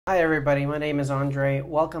Hi everybody, my name is Andre.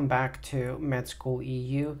 Welcome back to Med School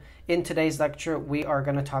EU. In today's lecture, we are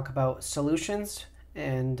going to talk about solutions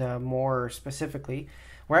and more specifically,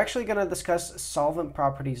 we're actually going to discuss solvent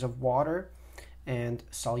properties of water and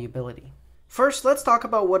solubility. First, let's talk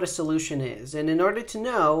about what a solution is. And in order to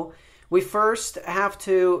know, we first have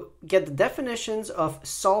to get the definitions of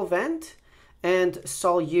solvent and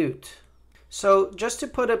solute. So just to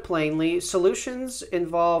put it plainly, solutions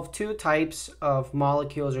involve two types of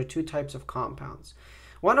molecules or two types of compounds.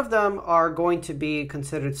 One of them are going to be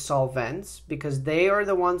considered solvents because they are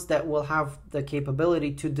the ones that will have the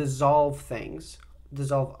capability to dissolve things,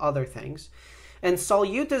 dissolve other things. And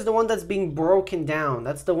solute is the one that's being broken down.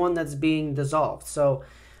 That's the one that's being dissolved. So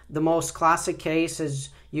the most classic case is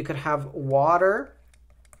you could have water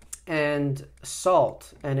and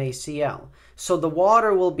salt, NaCl. So the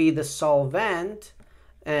water will be the solvent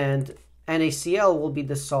and NaCl will be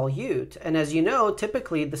the solute. And as you know,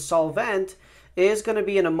 typically the solvent is going to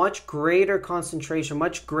be in a much greater concentration,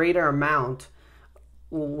 much greater amount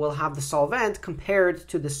will have the solvent compared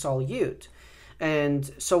to the solute.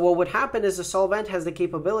 And so what would happen is the solvent has the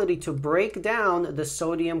capability to break down the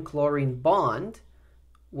sodium-chlorine bond,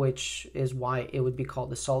 which is why it would be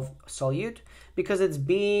called the solute, because it's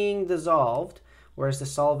being dissolved, whereas the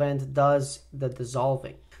solvent does the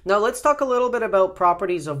dissolving. Now let's talk a little bit about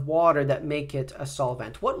properties of water that make it a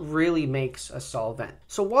solvent. What really makes a solvent?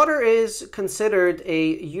 So water is considered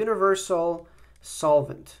a universal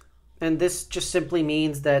solvent. And this just simply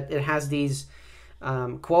means that it has these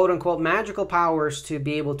quote-unquote magical powers to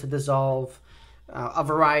be able to dissolve a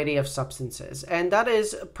variety of substances. And that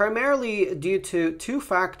is primarily due to two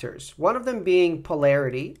factors, one of them being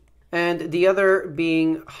polarity and the other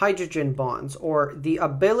being hydrogen bonds, or the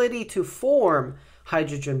ability to form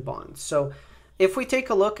hydrogen bonds. So if we take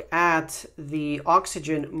a look at the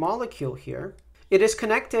oxygen molecule here, it is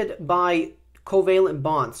connected by covalent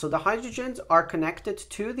bonds. So the hydrogens are connected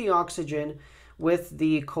to the oxygen with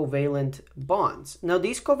the covalent bonds. Now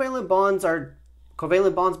these covalent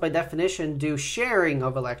bonds by definition do sharing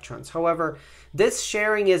of electrons. However, this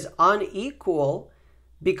sharing is unequal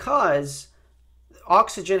because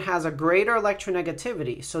oxygen has a greater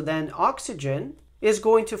electronegativity. So then oxygen is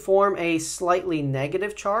going to form a slightly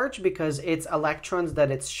negative charge because its electrons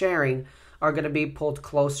that it's sharing are going to be pulled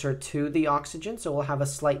closer to the oxygen. So we'll have a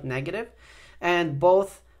slight negative. And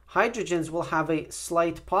both hydrogens will have a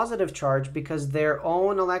slight positive charge because their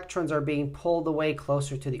own electrons are being pulled away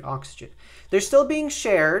closer to the oxygen. They're still being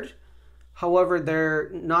shared, however, they're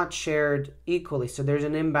not shared equally, so there's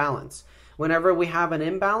an imbalance. Whenever we have an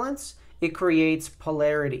imbalance, it creates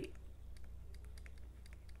polarity.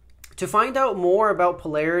 To find out more about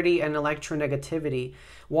polarity and electronegativity,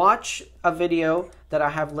 watch a video that I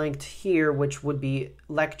have linked here, which would be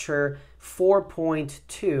lecture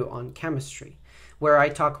 4.2 on chemistry, where I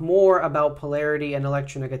talk more about polarity and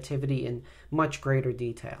electronegativity in much greater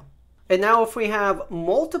detail. And now if we have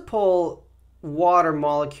multiple water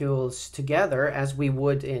molecules together, as we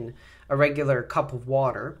would in a regular cup of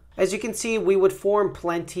water, as you can see, we would form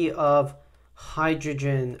plenty of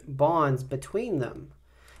hydrogen bonds between them.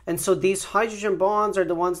 And so these hydrogen bonds are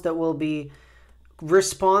the ones that will be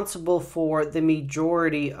responsible for the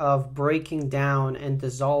majority of breaking down and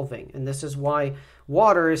dissolving. And this is why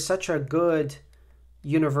water is such a good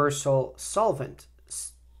universal solvent.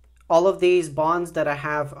 All of these bonds that I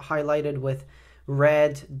have highlighted with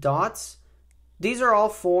red dots, these are all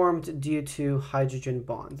formed due to hydrogen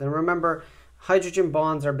bonds. And remember, hydrogen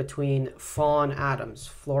bonds are between FON atoms,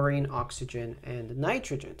 fluorine, oxygen, and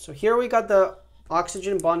nitrogen. So here we got the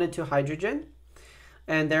oxygen bonded to hydrogen,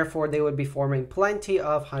 and therefore they would be forming plenty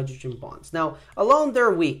of hydrogen bonds. Now, alone they're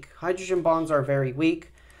weak. Hydrogen bonds are very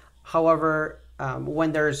weak. However,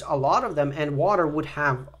 when there's a lot of them, and water would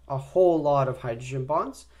have a whole lot of hydrogen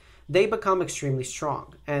bonds, they become extremely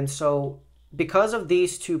strong. And so because of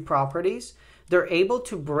these two properties, they're able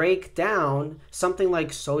to break down something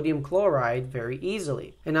like sodium chloride very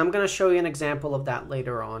easily. And I'm going to show you an example of that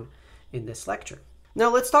later on in this lecture. Now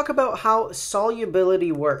let's talk about how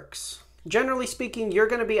solubility works. Generally speaking, you're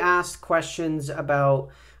going to be asked questions about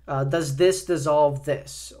does this dissolve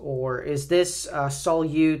this? Or is this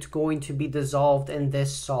solute going to be dissolved in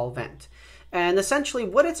this solvent? And essentially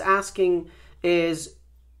what it's asking is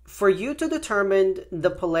for you to determine the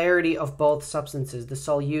polarity of both substances, the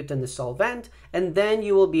solute and the solvent, and then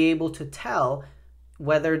you will be able to tell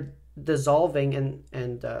whether dissolving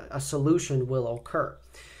and a solution will occur.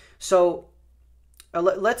 So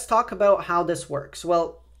let's talk about how this works.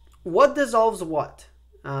 Well, what dissolves what?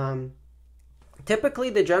 Typically,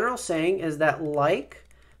 the general saying is that like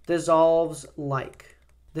dissolves like.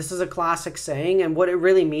 This is a classic saying, and what it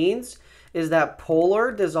really means is that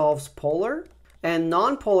polar dissolves polar, and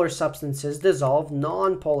nonpolar substances dissolve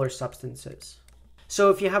nonpolar substances. So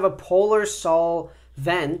if you have a polar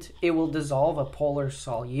solvent, it will dissolve a polar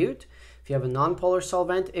solute. If you have a nonpolar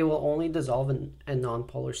solvent, it will only dissolve a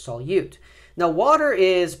nonpolar solute. Now, water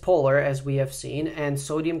is polar, as we have seen, and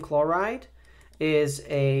sodium chloride is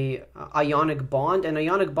a ionic bond, and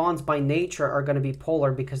ionic bonds by nature are going to be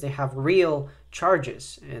polar because they have real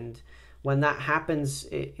charges, and when that happens,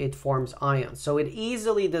 it forms ions. So it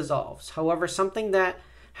easily dissolves. However, something that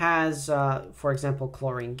has, for example,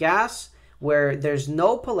 chlorine gas, where there's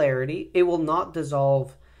no polarity, it will not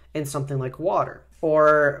dissolve in something like water.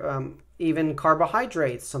 Or even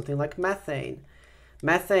carbohydrates, something like methane.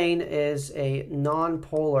 Methane is a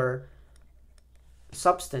nonpolar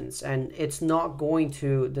substance, and it's not going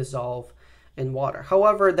to dissolve in water.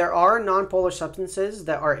 However, there are nonpolar substances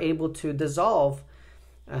that are able to dissolve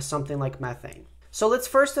something like methane. So let's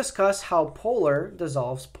first discuss how polar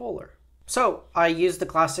dissolves polar. So I used the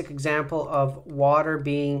classic example of water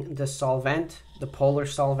being the solvent, the polar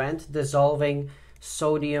solvent, dissolving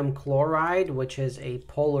sodium chloride, which is a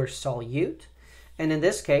polar solute. And in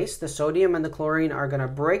this case, the sodium and the chlorine are going to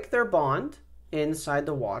break their bond inside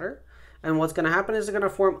the water. And what's going to happen is they're going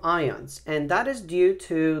to form ions. And that is due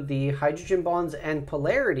to the hydrogen bonds and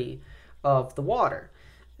polarity of the water.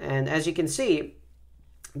 And as you can see,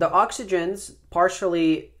 the oxygens,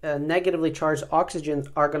 partially negatively charged oxygens,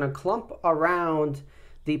 are going to clump around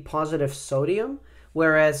the positive sodium,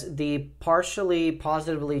 whereas the partially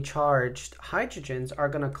positively charged hydrogens are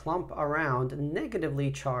going to clump around negatively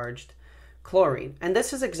charged chlorine. And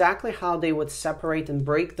this is exactly how they would separate and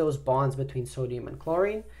break those bonds between sodium and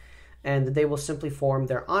chlorine, and they will simply form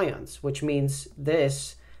their ions, which means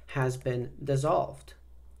this has been dissolved.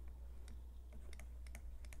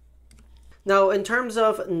 Now, in terms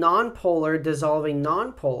of nonpolar dissolving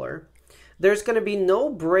nonpolar, there's going to be no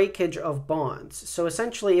breakage of bonds. So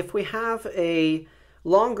essentially, if we have a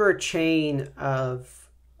longer chain of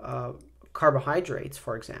carbohydrates,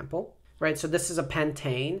 for example, right? So this is a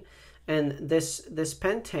pentane, and this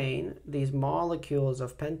pentane, these molecules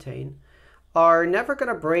of pentane, are never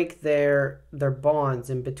going to break their bonds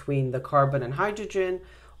in between the carbon and hydrogen,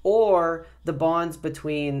 or the bonds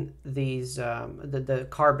between these the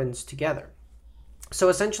carbons together. So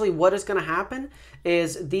essentially what is going to happen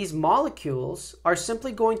is these molecules are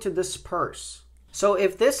simply going to disperse. So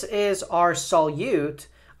if this is our solute,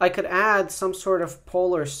 I could add some sort of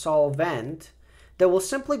polar solvent that will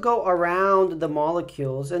simply go around the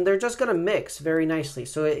molecules, and they're just going to mix very nicely.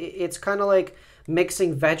 So it's kind of like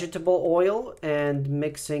mixing vegetable oil and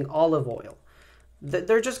mixing olive oil.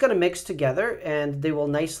 They're just going to mix together, and they will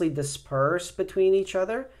nicely disperse between each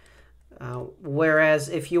other. Whereas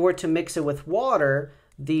if you were to mix it with water,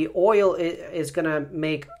 the oil is going to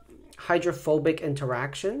make hydrophobic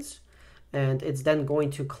interactions, and it's then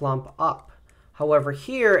going to clump up. However,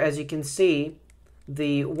 here, as you can see,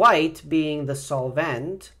 the white, being the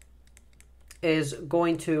solvent, is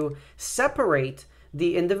going to separate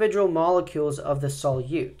the individual molecules of the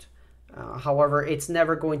solute. However, it's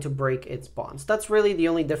never going to break its bonds. That's really the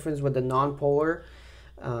only difference with the nonpolar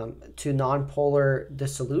to nonpolar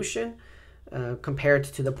dissolution compared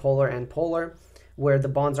to the polar and polar, where the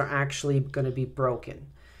bonds are actually going to be broken.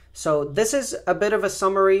 So this is a bit of a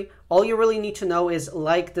summary. All you really need to know is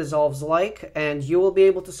like dissolves like, and you will be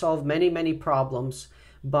able to solve many, many problems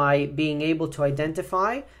by being able to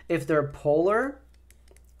identify if they're polar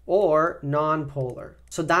or non-polar.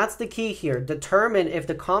 So that's the key here. Determine if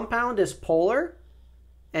the compound is polar,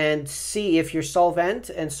 and see if your solvent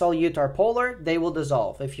and solute are polar, they will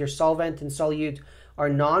dissolve. If your solvent and solute are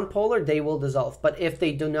non-polar, they will dissolve. But if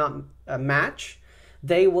they do not match,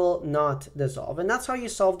 they will not dissolve. And that's how you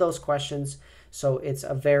solve those questions. So it's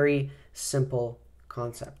a very simple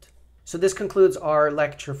concept. So this concludes our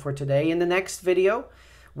lecture for today. In the next video,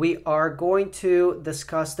 we are going to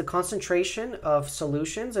discuss the concentration of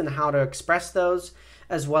solutions and how to express those,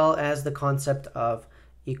 as well as the concept of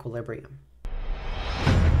equilibrium.